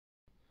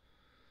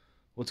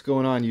What's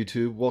going on,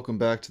 YouTube? Welcome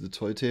back to the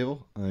Toy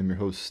Table. I'm your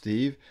host,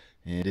 Steve,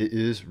 and it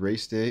is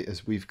race day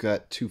as we've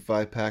got two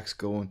 5-packs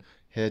going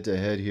head to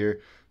head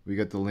here. We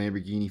got the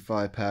Lamborghini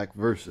 5-pack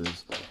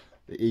versus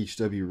the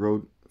HW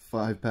Road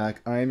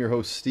 5-pack. I am your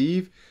host,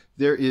 Steve.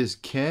 There is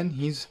Ken.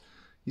 He's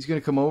going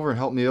to come over and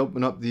help me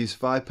open up these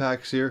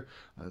 5-packs here.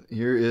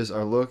 Here is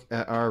our look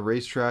at our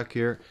racetrack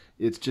here.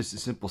 It's just a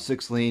simple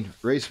 6-lane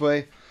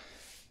raceway,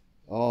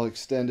 all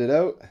extended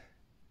out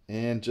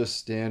and just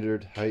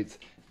standard height.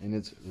 And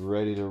it's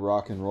ready to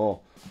rock and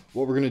roll.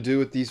 What we're going to do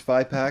with these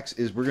 5-packs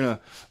is we're going to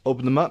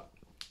open them up,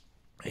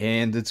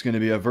 and it's going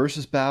to be a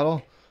versus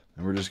battle,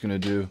 and we're just going to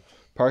do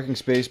parking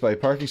space by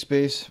parking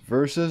space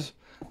versus,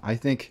 I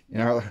think,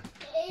 in our...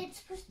 It's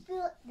supposed to be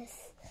like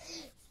this.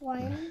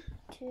 1,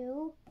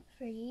 2,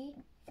 3,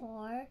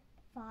 4,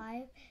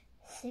 5,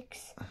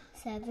 6,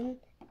 7,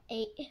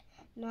 8,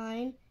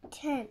 9,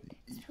 10.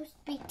 It's supposed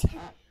to be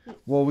 10.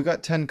 Well, we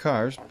got 10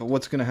 cars, but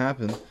what's going to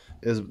happen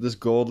is this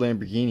gold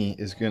Lamborghini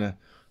is going to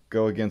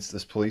go against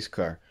this police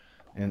car,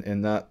 and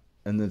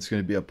it's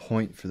going to be a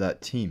point for that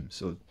team.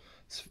 So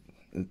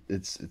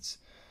it's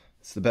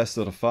the best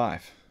out of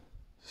 5.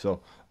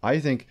 So I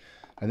think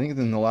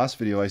in the last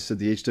video I said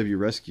the HW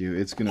Rescue,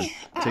 it's going to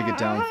take it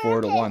down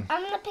 4-1.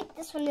 I'm gonna pick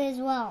this one as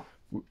well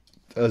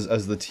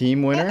as the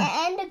team winner,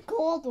 and a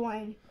gold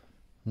one.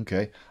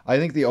 Okay, I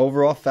think the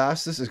overall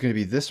fastest is going to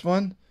be this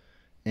one,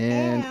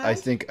 and I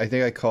think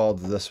I called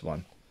this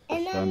one.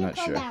 And then I'm you not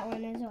called sure. that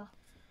one as well.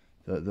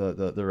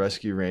 The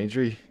Rescue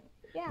Ranger.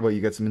 Yeah. Well,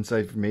 you got some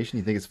inside information?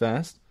 You think it's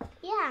fast?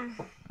 Yeah.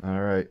 All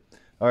right,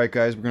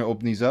 guys. We're gonna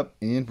open these up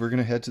and we're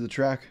gonna head to the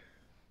track.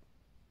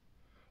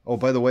 Oh,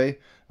 by the way,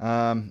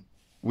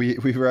 we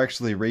were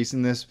actually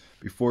racing this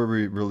before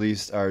we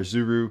released our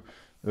Zuru,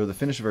 or the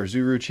finish of our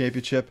Zuru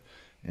Championship,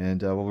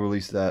 and we'll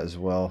release that as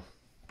well.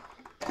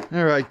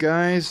 All right,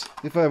 guys.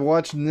 If I'm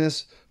watching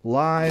this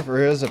live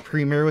or as a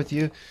premiere with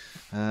you,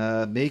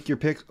 make your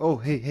picks. Oh,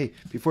 hey!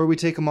 Before we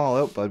take them all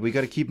out, bud, we got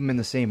to keep them in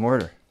the same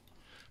order.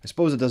 I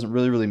suppose it doesn't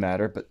really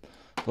matter, but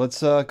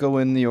let's go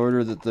in the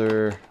order that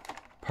they're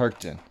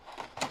parked in.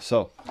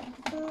 So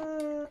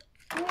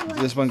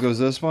this one goes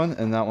this one,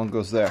 and that one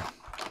goes there.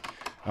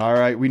 All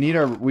right,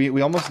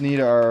 we almost need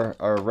our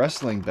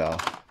wrestling bell,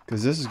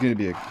 because this is gonna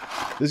be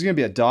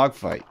a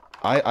dogfight.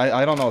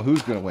 I don't know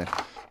who's gonna win,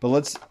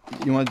 but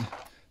you want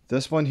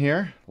this one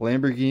here,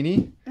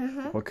 Lamborghini?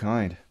 What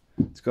kind?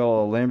 It's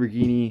called a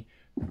Lamborghini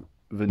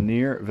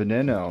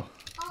Veneno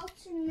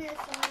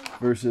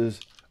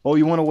versus. Oh,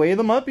 you want to weigh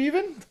them up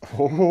even?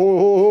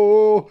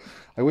 Oh,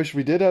 I wish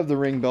we did have the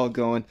ring bell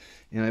going,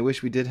 and I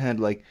wish we did have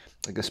like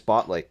a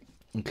spotlight.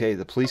 Okay,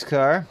 the police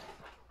car.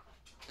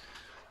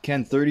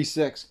 Ken,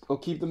 36. Oh,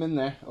 keep them in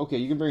there. Okay,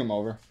 you can bring them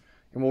over,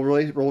 and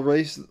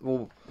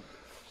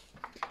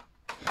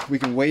we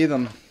can weigh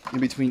them in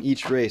between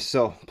each race.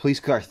 So, police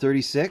car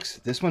 36.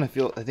 This one I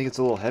think it's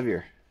a little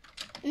heavier.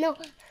 No.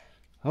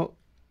 Oh,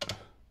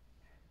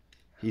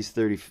 he's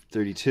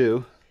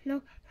 32.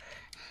 No.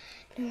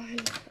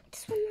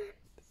 This one.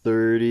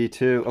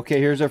 32. Okay,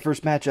 here's our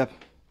first matchup.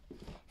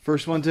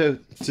 First one to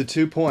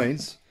 2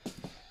 points.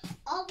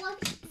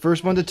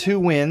 First one to 2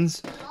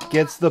 wins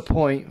gets the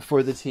point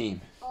for the team.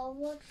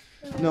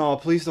 No,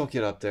 please don't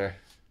get up there.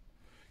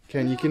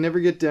 Ken, you can never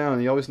get down.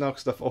 You always knock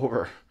stuff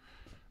over.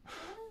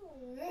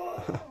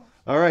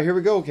 All right, here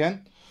we go,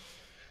 Ken.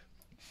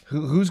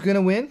 Who's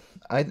gonna win?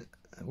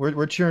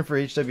 We're cheering for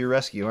HW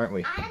Rescue, aren't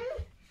we?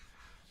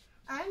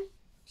 I'm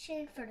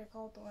cheering for the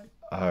gold one.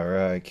 All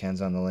right, Ken's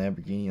on the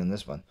Lamborghini on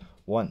this one.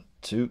 1,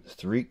 2,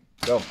 3,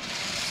 go.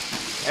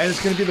 And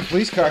it's going to be the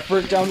police car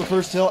down the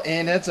first hill,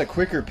 and that's a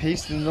quicker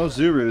pace than those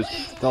Zurus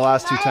the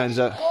last 2 times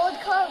out. Gold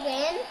car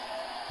win?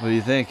 What do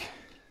you think?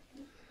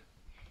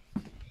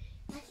 I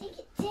think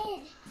it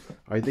did.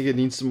 I think it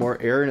needs some more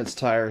air in its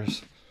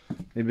tires.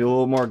 Maybe a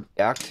little more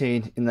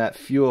octane in that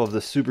fuel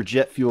the super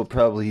jet fuel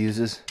probably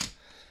uses.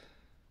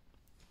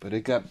 But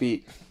it got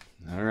beat.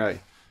 All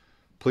right.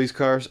 Police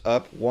cars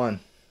up 1.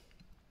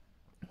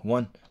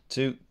 1,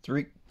 2,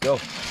 3, go.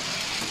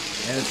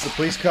 And it's the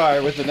police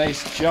car with a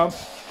nice jump,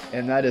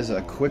 and that is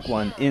a quick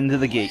one into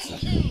the gate.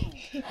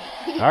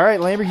 All right,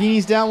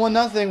 Lamborghini's down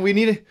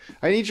 1-0.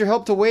 I need your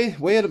help to weigh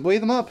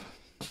them up.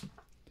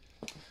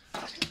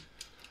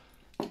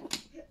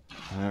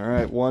 All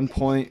right, 1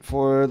 point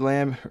for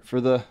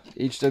the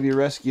HW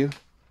Rescue.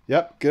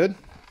 Yep, good.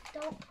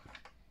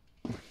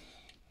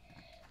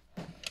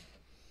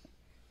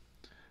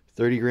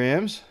 30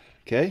 grams.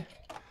 Okay.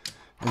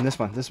 And this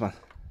one.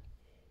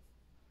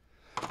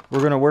 We're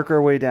going to work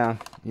our way down,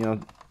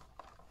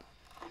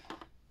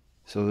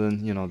 So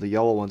then, the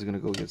yellow one's going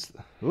to go against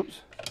the... Oops.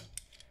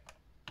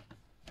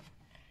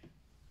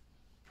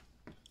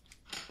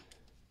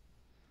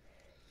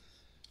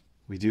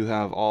 We do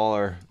have all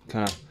our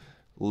kind of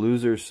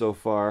losers so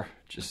far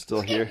just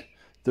still here.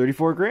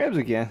 34 grams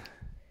again.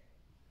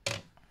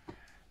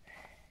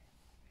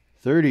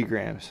 30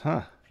 grams,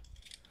 huh?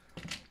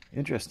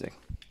 Interesting.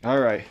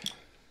 All right.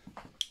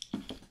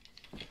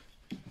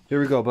 Here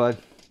we go, bud.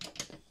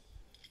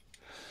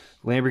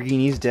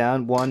 Lamborghini's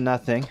down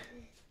 1-0.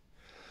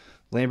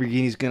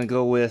 Lamborghini's going to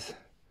go with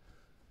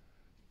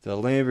the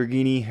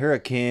Lamborghini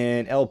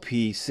Huracan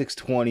LP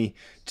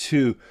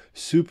 622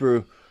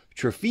 Super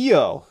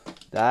Trofeo.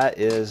 That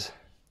is,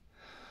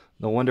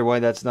 no wonder why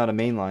that's not a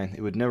mainline.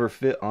 It would never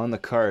fit on the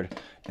card,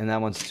 and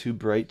that one's too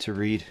bright to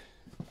read.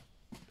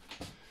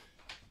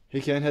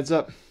 Hey Ken, heads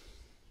up.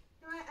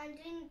 No, I'm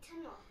doing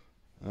tunnel.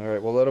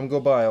 Alright, we'll let him go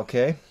by,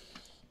 okay?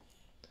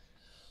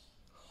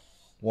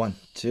 1,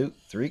 2,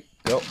 3,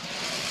 go.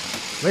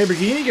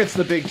 Lamborghini gets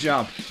the big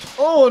jump.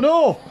 Oh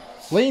no!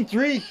 Lane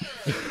 3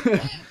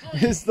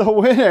 is the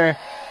winner.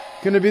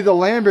 Gonna be the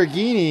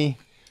Lamborghini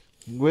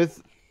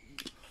with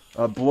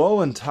a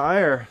blowing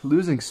tire,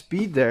 losing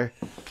speed there.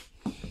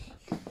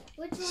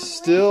 Which one?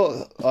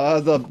 Still,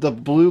 the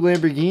blue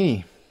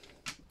Lamborghini.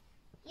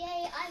 Yay!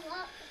 I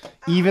love.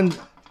 Even.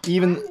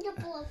 I'm the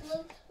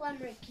blue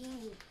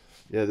Lamborghini.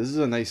 Yeah, this is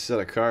a nice set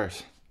of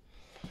cars.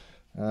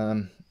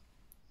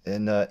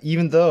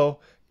 Even though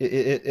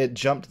it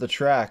jumped the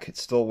track, it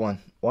still won.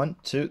 1,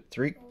 2,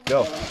 3,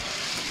 go.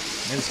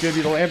 And it's gonna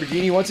be the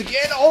Lamborghini once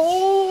again.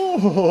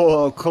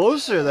 Oh,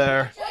 closer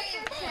there.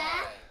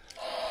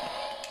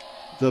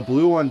 The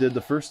blue one did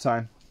the first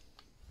time.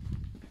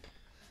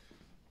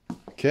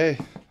 Okay,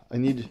 I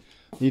need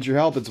your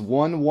help. It's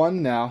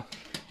 1-1 now,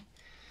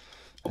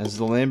 as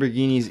the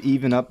Lamborghinis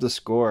even up the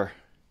score.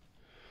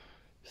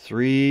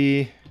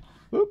 3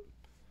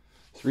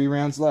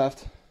 rounds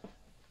left.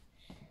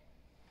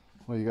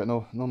 Well, you got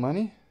no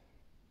money?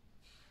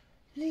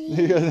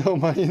 You got no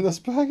money in those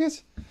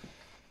pockets?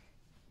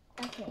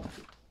 Okay.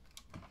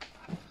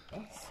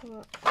 This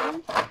one.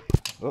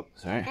 Oh,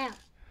 sorry. Ow.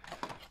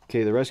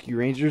 Okay, the Rescue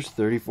Rangers,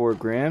 34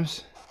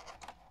 grams.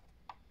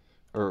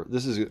 Or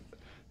this is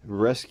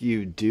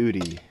Rescue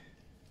Duty.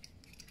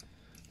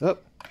 Oh.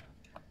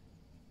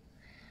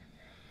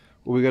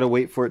 Well, we gotta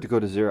wait for it to go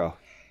to 0.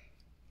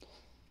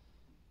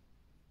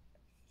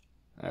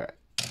 Alright.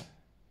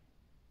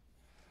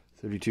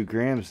 32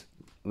 grams.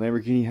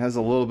 Lamborghini has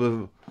a little bit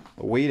of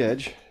a weight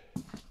edge.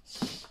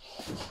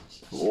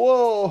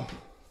 Whoa!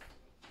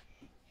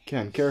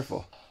 Ken,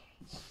 careful.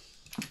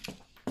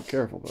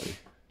 Careful, buddy.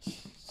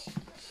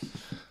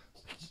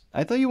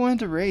 I thought you wanted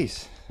to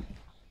race.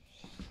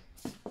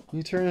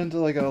 You turn into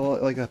like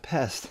a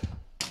pest.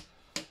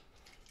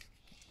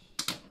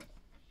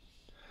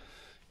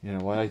 You know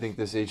why I think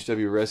this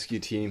HW rescue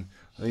team,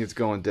 I think it's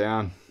going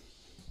down.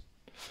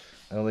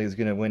 I don't think it's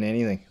gonna win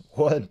anything.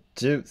 1,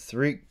 2,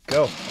 3,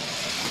 go.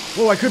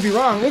 Whoa, I could be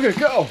wrong. Look at it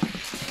go.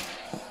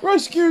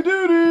 Rescue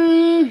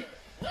duty.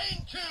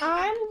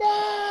 I'm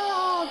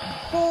the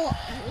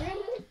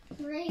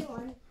gray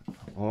one.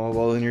 Oh,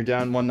 well then you're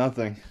down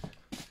 1-0.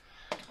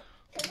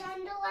 Because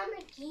I'm the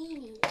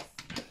Lamborghinis.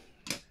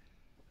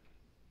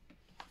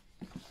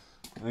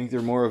 I think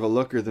they're more of a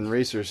looker than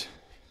racers.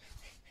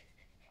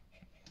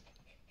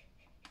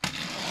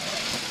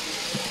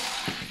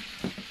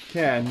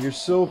 Ken, you're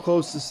so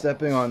close to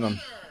stepping on them.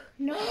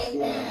 No.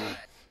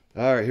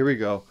 Alright, here we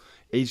go.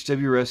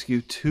 HW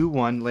Rescue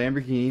 2-1.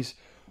 Lamborghinis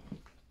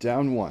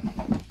down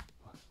 1.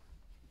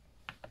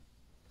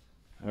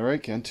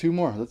 Alright, Ken, 2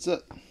 more. That's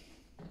it.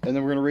 And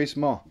then we're going to race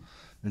them all.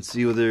 And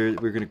see whether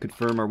we're going to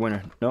confirm our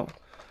winner. No.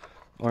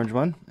 Orange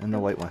one and the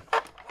white one.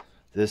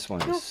 This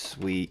one is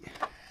sweet.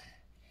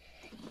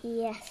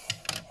 Yes.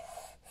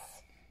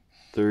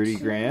 30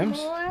 grams.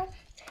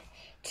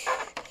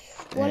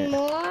 One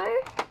more.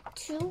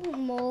 2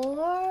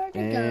 more to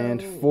and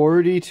go.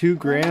 42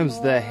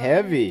 grams, the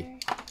heavy.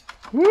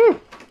 Woo!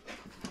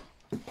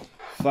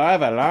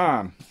 5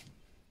 alarm.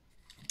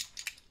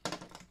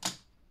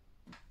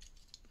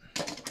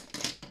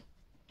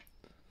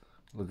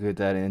 Look at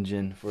that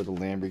engine for the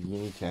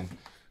Lamborghini, Ken.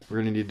 We're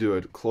going to need to do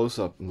a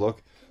close-up and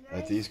look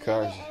at these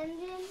cars.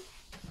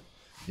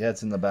 Yeah,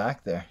 it's in the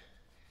back there.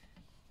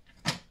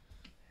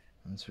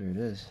 That's where it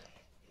is.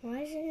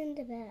 Why is it in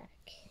the back?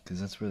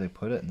 Because that's where they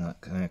put it in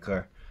that kind of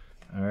car.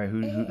 All right,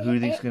 who do you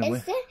think's going to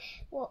win?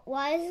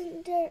 Why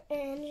isn't there an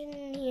engine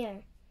in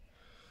here?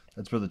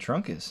 That's where the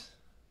trunk is.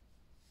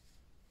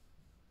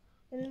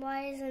 Then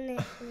why isn't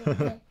it in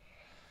there?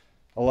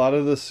 A lot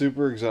of the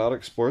super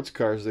exotic sports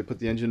cars, they put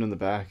the engine in the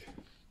back.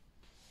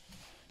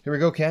 Here we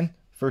go, Ken.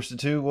 First to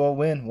 2 will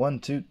win. 1,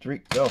 2,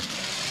 3, go.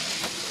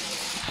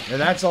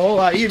 And that's a whole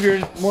lot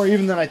more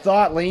even than I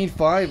thought. Lane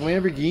 5,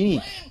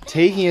 Lamborghini,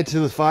 taking it to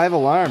the 5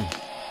 alarm.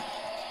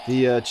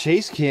 The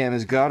chase cam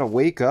has got to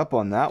wake up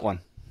on that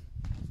one.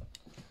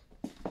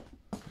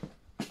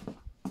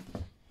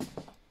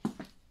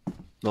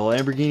 The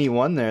Lamborghini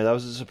won there. That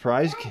was a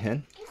surprise,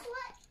 Ken. Guess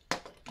what?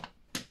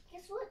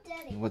 Guess what,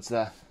 Daddy? What's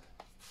that?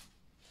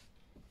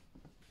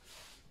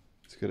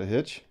 It's got a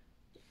hitch?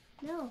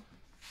 No.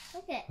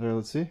 Okay. There,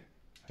 let's see.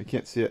 I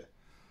can't see it.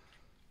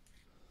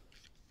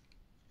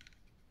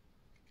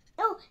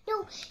 Oh,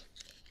 no.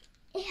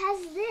 It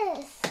has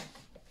this.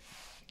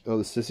 Oh,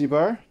 the sissy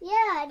bar?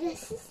 Yeah, the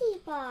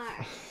sissy bar.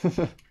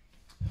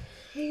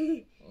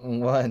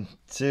 1,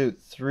 2,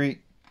 3,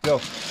 go.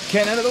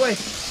 Ken, out of the way.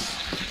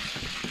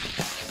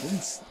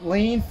 It's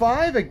lane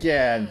 5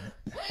 again.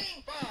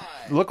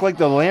 Looked like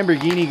the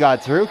Lamborghini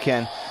got through,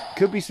 Ken.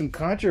 could be some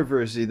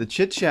controversy. The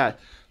chit chat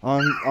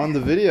on the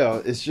video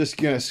is just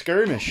gonna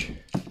skirmish.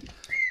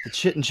 The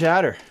chit and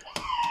chatter.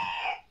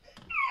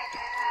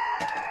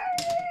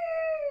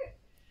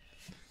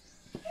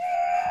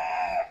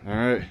 All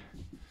right,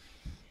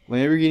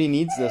 Lamborghini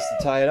needs this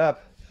to tie it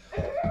up.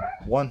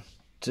 1,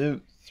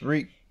 2,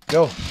 3,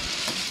 go.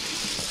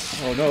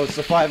 Oh no, it's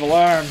the 5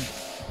 alarm.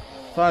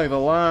 5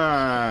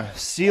 alarm.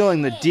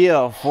 Sealing the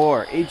deal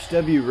for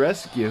HW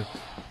Rescue.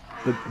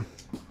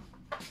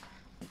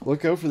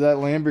 Look out for that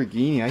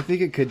Lamborghini. I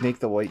think it could make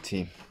the white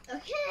team.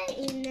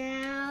 Okay,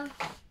 now.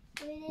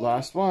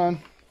 Last one.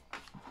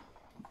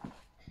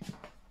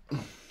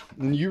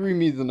 And you read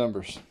me the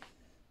numbers.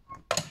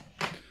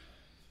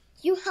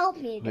 You help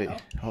me, though. Wait,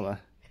 hold on.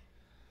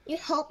 You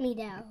help me,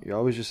 though. You're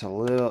always just a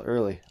little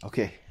early.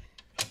 Okay.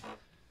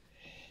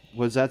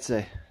 What does that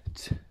say?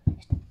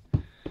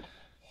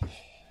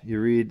 You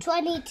read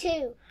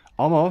 22.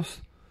 almost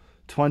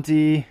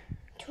 20.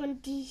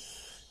 20.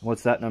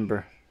 What's that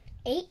number?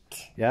 8.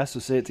 Yeah, so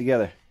say it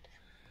together.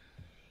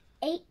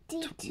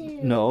 82.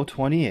 No,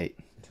 28.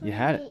 28. You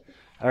had it.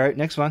 All right,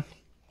 next one.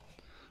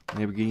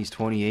 Lamborghini's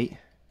 28.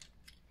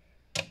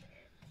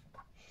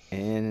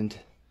 And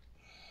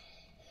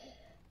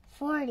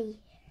 40.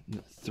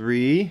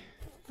 3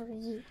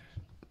 3.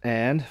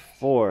 and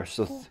 4.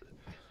 So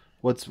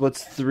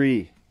what's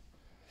 3?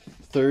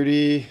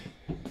 30.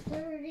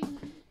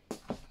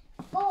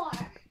 34.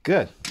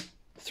 Good.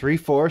 3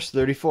 4's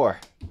 34.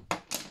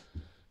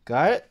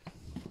 Got it?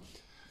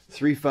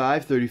 3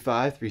 5,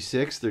 35, 3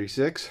 6,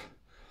 36.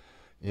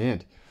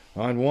 And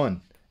on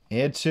 1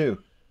 and 2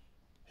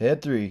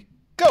 and 3.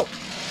 Go!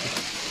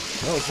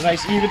 Oh, it's a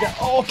nice even.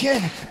 Oh,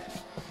 Ken!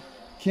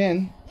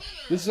 Ken,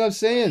 this is what I'm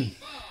saying.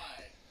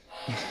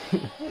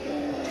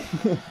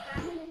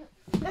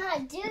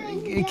 Not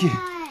doing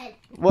that.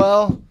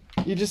 Well,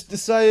 you just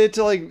decided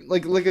to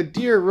like a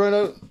deer run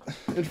out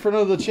in front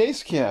of the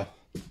chase cam.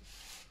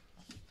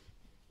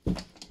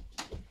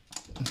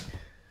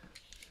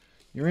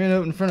 You ran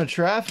out in front of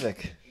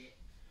traffic.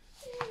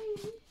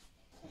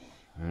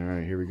 All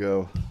right, here we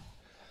go.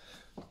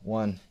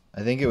 1.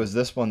 I think it was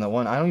this one that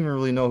won. I don't even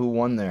really know who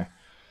won there.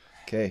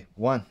 Okay,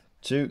 1,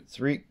 2,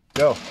 3,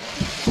 go.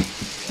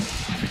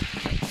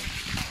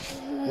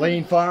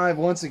 Lane 5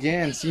 once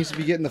again seems to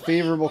be getting the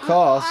favorable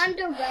calls.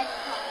 Under red.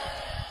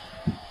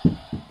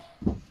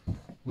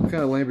 What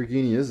kind of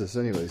Lamborghini is this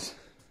anyways?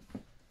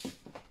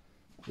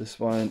 This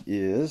one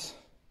is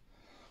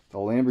the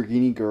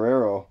Lamborghini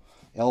Guerrero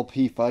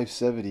LP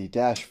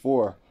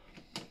 570-4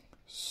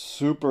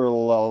 Super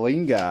La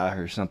Linga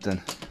or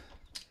something.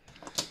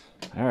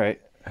 All right,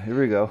 here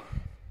we go.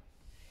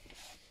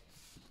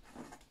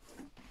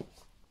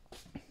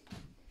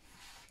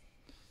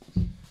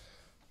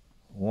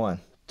 One,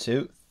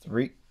 2,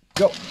 3,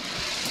 go.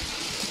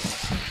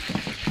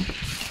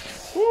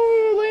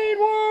 Woo, lead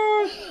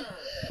 1.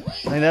 I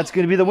think that's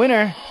going to be the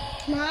winner.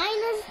 Mine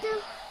is the.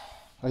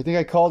 I think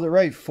I called it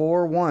right.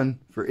 4-1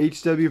 for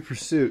HW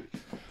Pursuit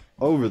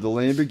over the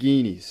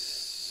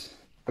Lamborghinis.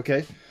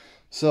 Okay,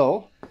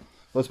 so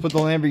let's put the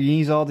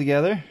Lamborghinis all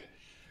together.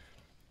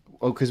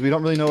 Oh, because we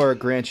don't really know our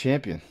grand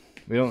champion.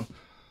 We don't.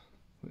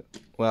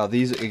 Well,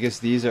 these, I guess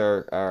these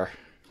are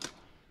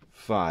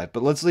 5,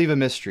 but let's leave a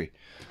mystery.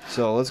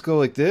 So let's go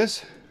like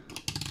this.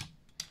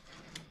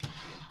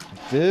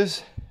 Like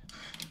this.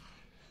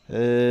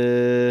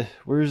 Where's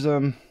Which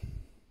one?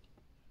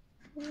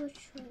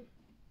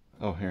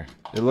 Oh, here.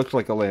 It looked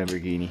like a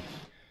Lamborghini.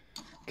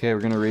 Okay,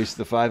 we're gonna race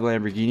the 5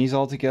 Lamborghinis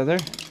all together,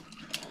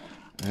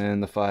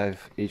 and the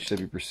 5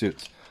 HW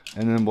Pursuits,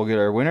 and then we'll get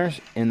our winners,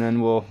 and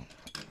then we'll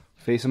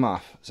face them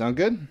off. Sound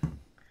good?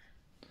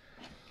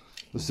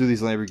 Let's do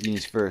these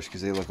Lamborghinis first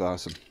because they look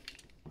awesome.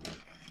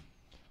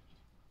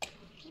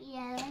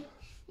 Yeah,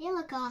 you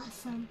look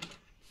awesome.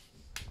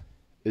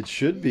 It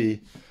should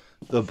be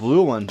the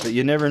blue one, but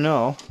you never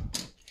know.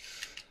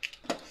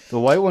 The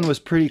white one was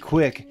pretty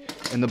quick,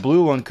 and the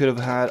blue one could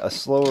have had a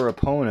slower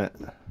opponent.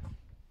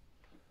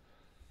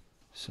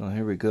 So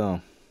here we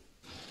go.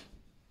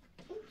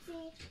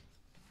 Oopsie.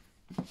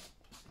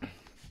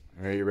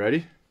 Alright, you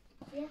ready?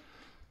 Yeah.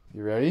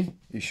 You ready?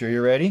 You sure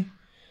you're ready?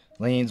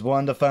 Lanes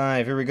 1 to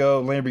 5. Here we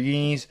go.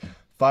 Lamborghinis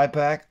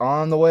 5-pack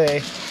on the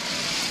way.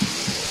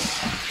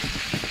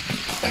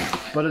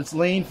 But it's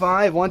lane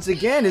 5 once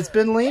again. It's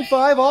been lane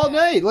 5 all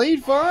night.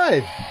 Lane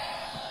 5.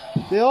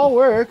 They all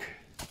work.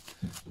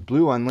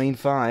 Blue on lane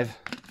 5.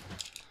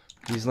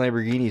 These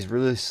Lamborghinis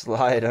really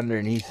slide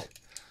underneath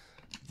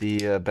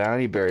the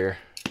bounty barrier.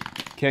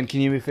 Ken,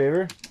 can you do me a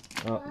favor?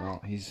 Oh, no,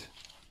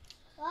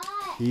 What?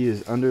 he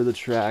is under the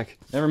track.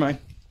 Never mind.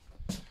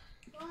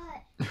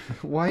 What?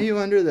 Why are you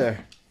under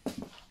there?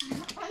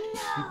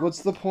 Oh,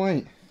 What's the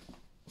point?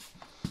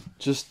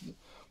 Just,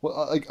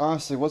 well, like,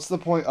 honestly, what's the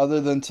point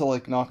other than to,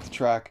 like, knock the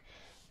track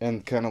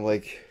and kind of,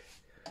 like,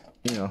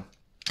 you know,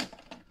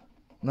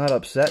 not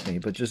upset me,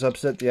 but just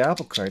upset the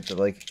apple cart that,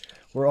 like,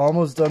 we're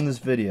almost done this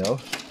video.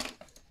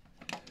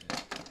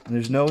 And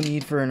there's no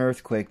need for an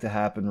earthquake to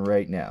happen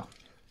right now.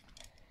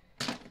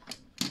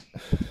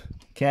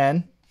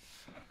 Ken?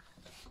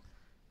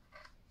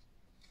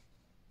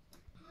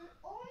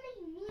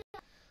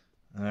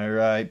 All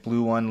right,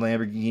 blue one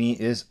Lamborghini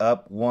is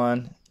up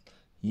one.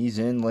 He's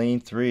in lane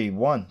 3.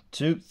 1,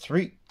 2,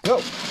 3,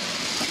 go.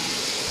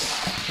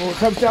 Well, it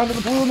comes down to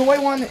the blue and the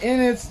white one,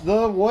 and it's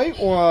the white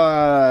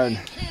one.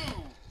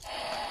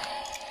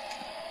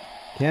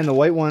 Ken, the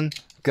white one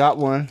got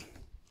one.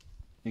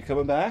 You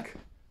coming back?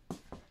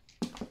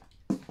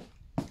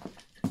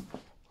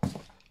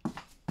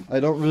 I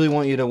don't really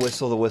want you to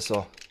whistle the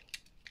whistle.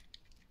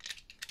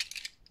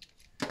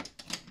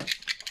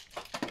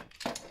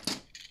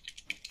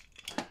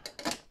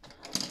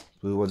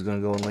 Blue one's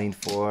gonna go in lane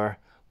 4.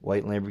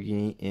 White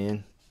Lamborghini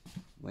in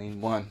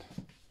lane 1.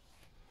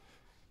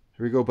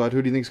 Here we go, bud.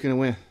 Who do you think's gonna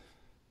win?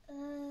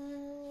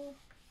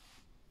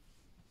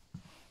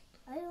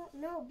 I don't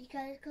know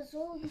because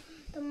all of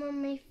them are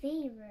my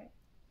favorite.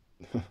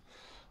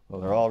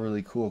 Well, they're all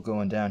really cool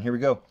going down. Here we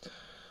go.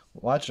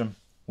 Watch them.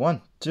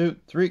 1, 2,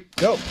 3,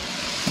 go.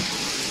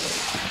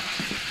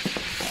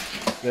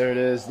 There it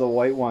is, the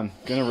white one.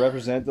 Gonna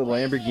represent the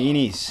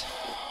Lamborghinis.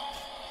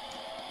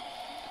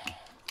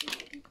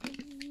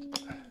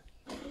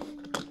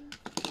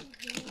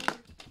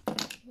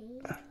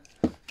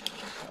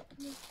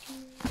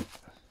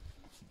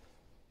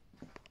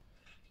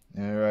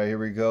 Alright, here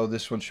we go.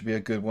 This one should be a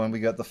good one. We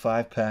got the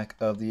 5-pack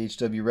of the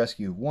HW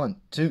Rescue. 1,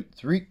 2,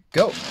 3,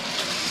 go!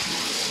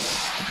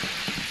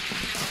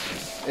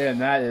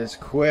 And that is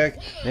quick.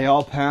 They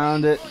all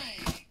pound it.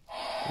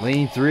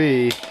 Lane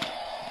 3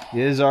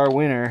 is our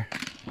winner.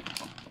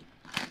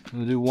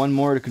 We'll do one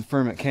more to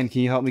confirm it. Ken,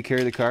 can you help me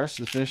carry the cars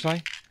to the finish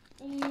line?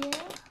 Yeah.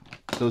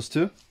 Those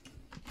two?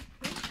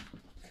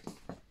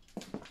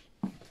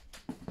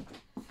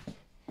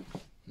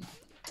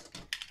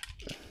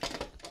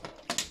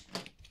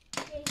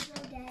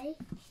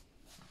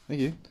 Thank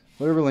you.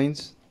 Whatever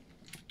lanes.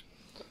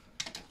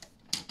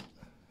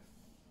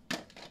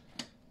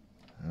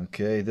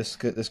 Okay, this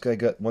guy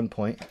got 1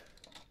 point.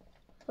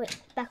 Wait,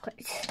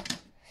 backwards.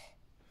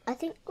 I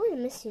think we're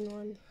missing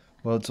one.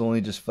 Well, it's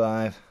only just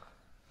 5.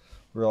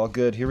 We're all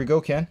good. Here we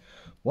go, Ken.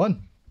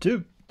 1,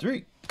 2,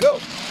 3, go!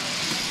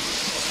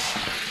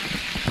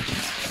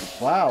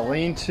 Wow,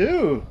 lane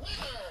 2.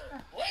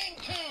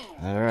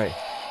 All right,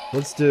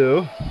 let's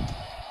do.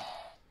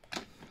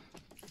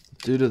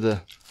 Due to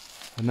the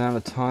amount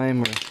of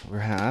time we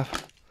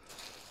have,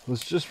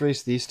 let's just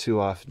race these two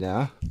off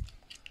now.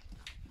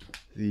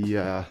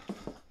 The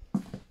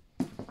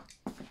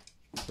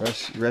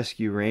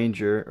rescue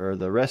ranger, or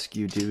the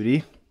rescue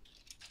duty,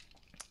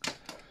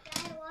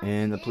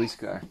 and the police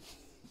car.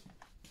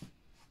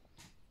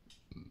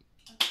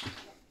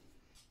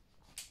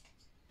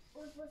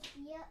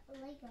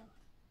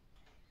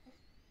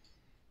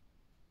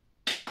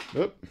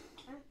 Oop.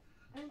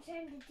 I'm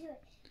trying to do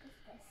it.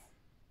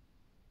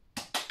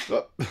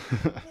 Oh.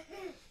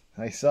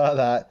 I saw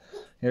that.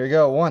 Here we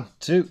go. 1,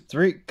 2,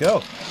 3,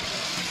 go.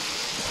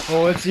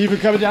 Oh, it's even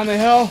coming down the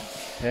hill.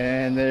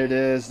 And there it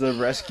is, the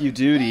rescue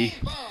duty.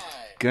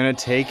 Gonna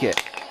take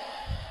it.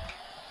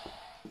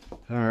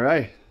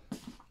 Alright.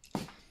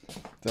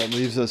 That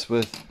leaves us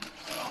with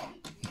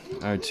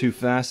our 2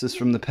 fastest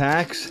from the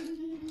packs.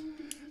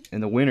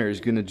 And the winner is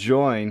gonna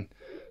join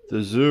the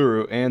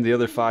Zuru and the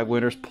other 5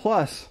 winners,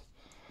 plus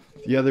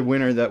the other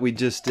winner that we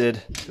just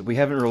did, that we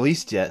haven't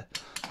released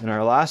yet in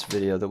our last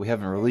video, that we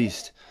haven't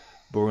released,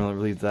 but we're gonna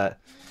leave that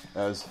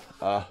as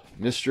a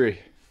mystery.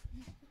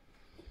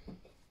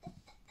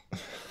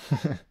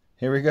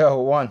 Here we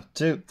go. 1,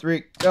 2,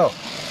 3, go.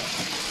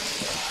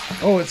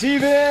 Oh, it's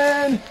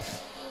even,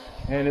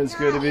 and it's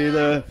going to be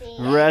the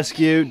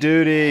rescue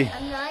duty.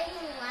 I'm not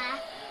even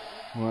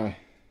laughing. Why?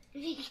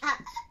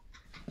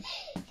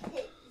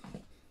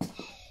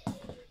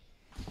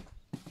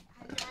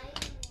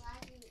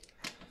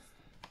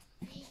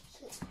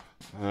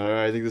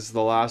 Alright, I think this is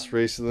the last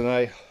race of the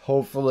night.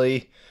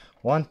 Hopefully.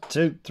 1,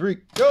 2, 3,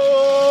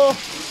 go!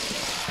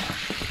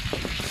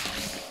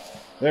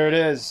 There it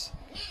is.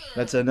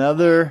 That's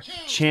another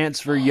chance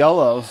for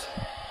yellows.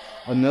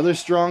 Another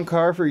strong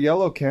car for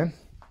yellow, Ken.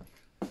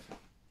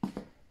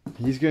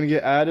 He's going to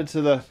get added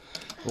to the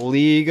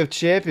League of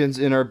Champions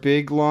in our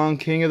big, long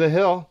King of the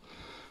Hill.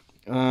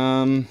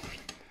 Ken,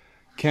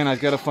 I've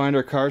got to find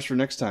our cars for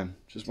next time.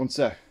 Just 1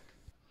 sec.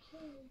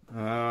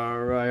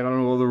 Alright, I don't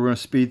know whether we're going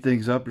to speed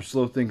things up or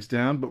slow things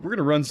down, but we're going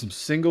to run some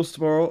singles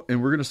tomorrow,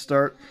 and we're going to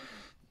start,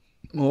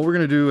 well, we're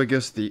going to do, I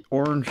guess, the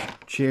Orange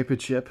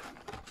Championship,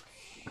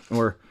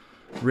 or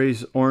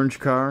race orange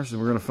cars, and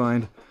we're going to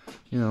find,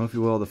 you know, if you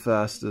will, the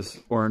fastest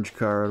orange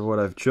car of what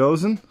I've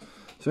chosen.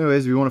 So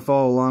anyways, if you want to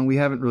follow along, we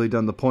haven't really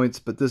done the points,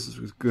 but this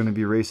is going to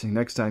be racing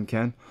next time,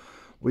 Ken.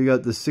 We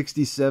got the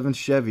 67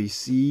 Chevy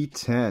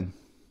C10.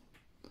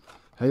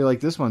 How you like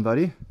this one,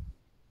 buddy?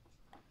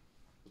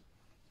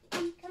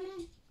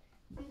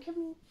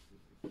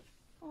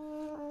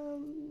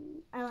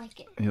 I like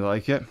it. You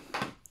like it?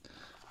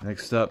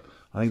 Next up,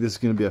 I think this is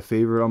going to be a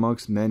favorite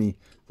amongst many.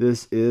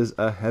 This is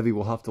a heavy.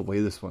 We'll have to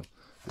weigh this one.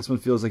 This one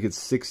feels like it's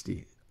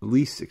 60, at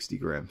least 60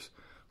 grams.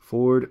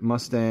 Ford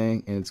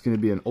Mustang, and it's going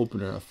to be an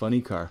opener, a funny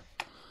car.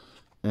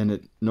 And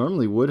it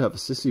normally would have a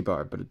sissy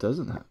bar, but it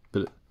doesn't have.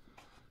 But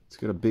it's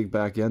got a big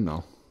back end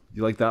though.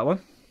 You like that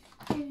one?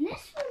 And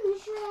this one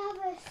should have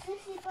a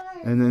sissy bar.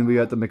 And then we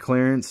got the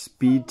McLaren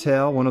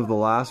Speedtail, one of the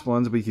last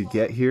ones we could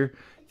get here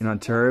in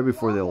Ontario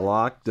before they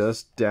locked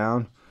us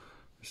down.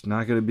 There's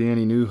not going to be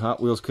any new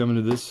Hot Wheels coming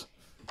to this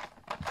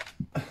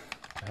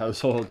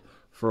household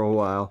for a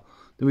while.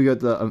 Then we got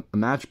the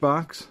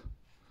Matchbox,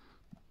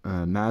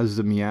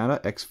 Mazda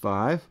Miata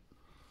X5,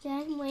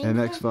 and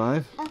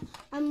X5.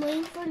 I'm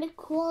waiting for the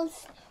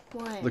coolest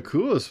one. The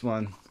coolest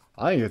one?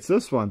 I think it's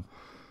this one.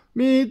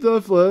 Meet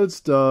the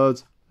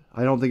Flintstones.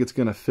 I don't think it's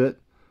going to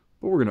fit,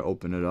 but we're going to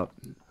open it up.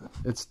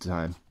 It's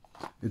time.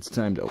 It's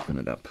time to open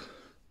it up.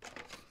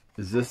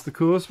 Is this the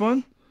coolest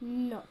one?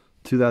 No.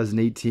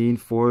 2018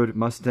 Ford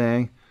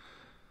Mustang.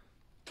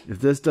 If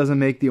this doesn't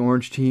make the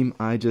orange team,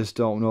 I just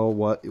don't know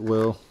what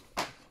will.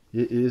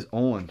 It is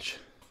orange.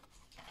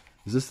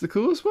 Is this the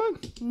coolest one?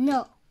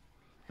 No.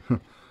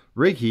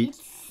 Rig heat.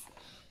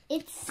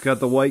 It's got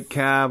the white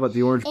cab with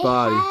the orange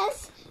body. It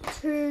has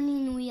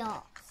turning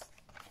wheels.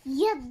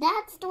 Yeah,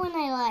 that's the one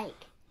I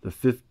like. The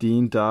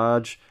 15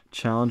 Dodge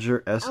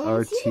Challenger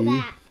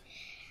SRT.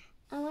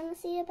 I want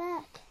to see it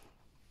back.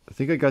 I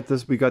think I got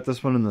this. We got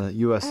this one in the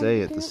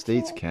USA at the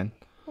States, Ken.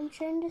 I'm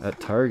trying to at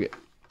Target.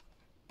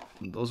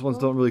 Those ones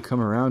don't really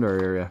come around our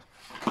area.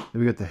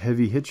 Then we got the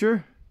Heavy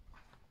Hitcher.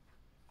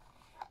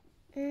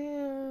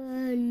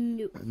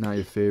 No. Not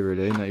your favorite,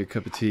 eh? Not your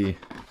cup of tea.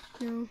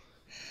 No.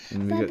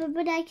 And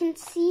But I can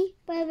see.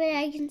 But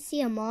I can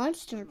see a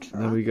monster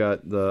truck. Then we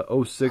got the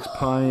 06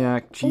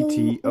 Pontiac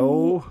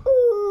GTO.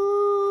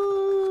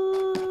 Ooh.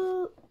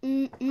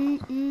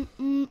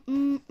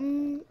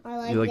 I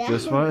like You like that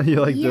this one?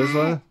 You like this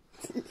Yeah. one?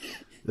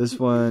 This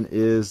one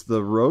is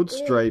the Road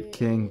Stripe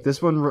King.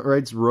 This one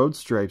writes road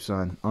stripes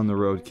on the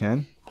road,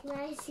 Ken. Can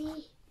I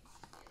see?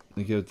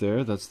 Look out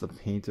there. That's the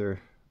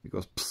painter. It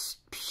goes. Psst,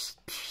 psst,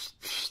 psst,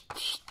 psst,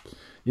 psst.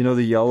 You know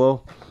the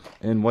yellow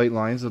and white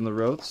lines on the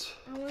roads?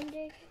 I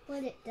wonder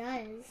what it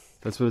does.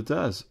 That's what it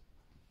does.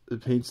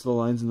 It paints the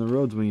lines in the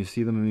roads when you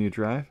see them when you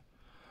drive.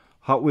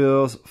 Hot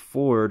Wheels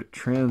Ford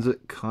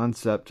Transit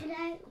Concept.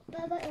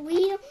 But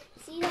we don't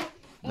see them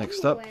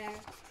Next up. anywhere.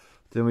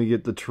 Then we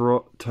get the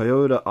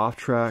Toyota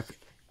off-track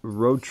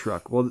road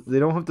truck. Well, they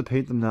don't have to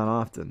paint them that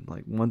often,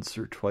 like once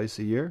or twice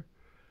a year,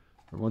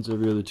 or once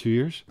every other 2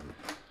 years.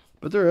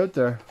 But they're out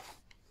there.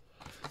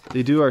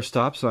 They do our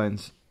stop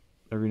signs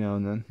every now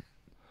and then.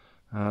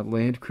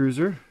 Land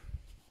Cruiser.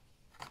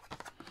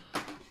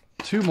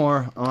 2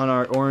 more on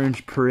our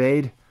orange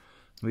parade.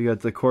 We got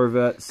the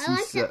Corvette C7. I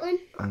like that one.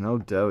 No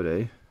doubt,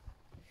 eh?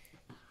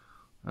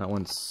 That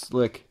one's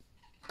slick.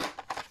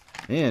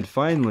 And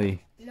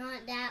finally,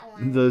 Not that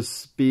one. the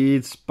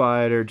Speed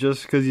Spider.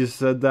 Just because you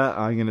said that,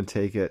 I'm gonna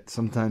take it.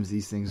 Sometimes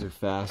these things are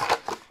fast.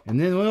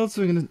 And then what else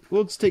are we gonna?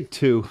 Well, let's take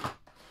 2.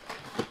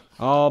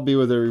 I'll be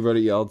with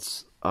everybody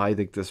else. I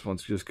think this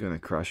one's just gonna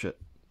crush it.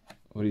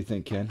 What do you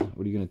think, Ken?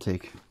 What are you gonna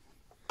take?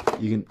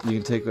 You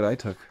can take what I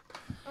took.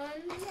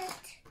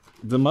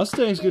 The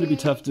Mustang's gonna be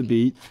tough to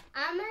beat.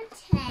 I'm gonna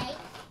take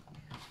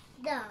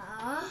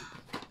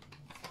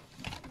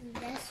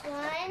this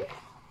one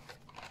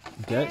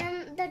Okay.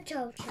 and the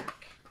tow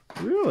truck.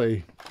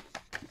 Really?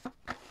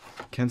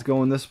 Ken's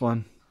going this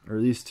one,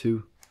 or these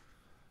 2.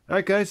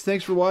 Alright guys,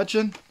 thanks for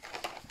watching.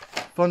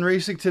 Fun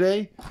racing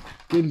today.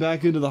 Getting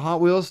back into the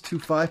Hot Wheels, 2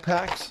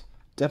 5-packs.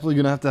 Definitely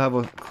going to have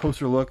a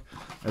closer look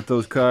at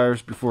those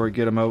cars before I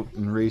get them out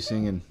and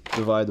racing and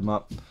divide them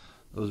up.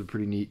 Those are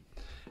pretty neat.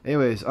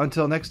 Anyways,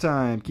 until next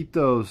time, keep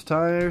those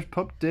tires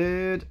pumped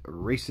and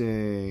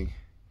racing.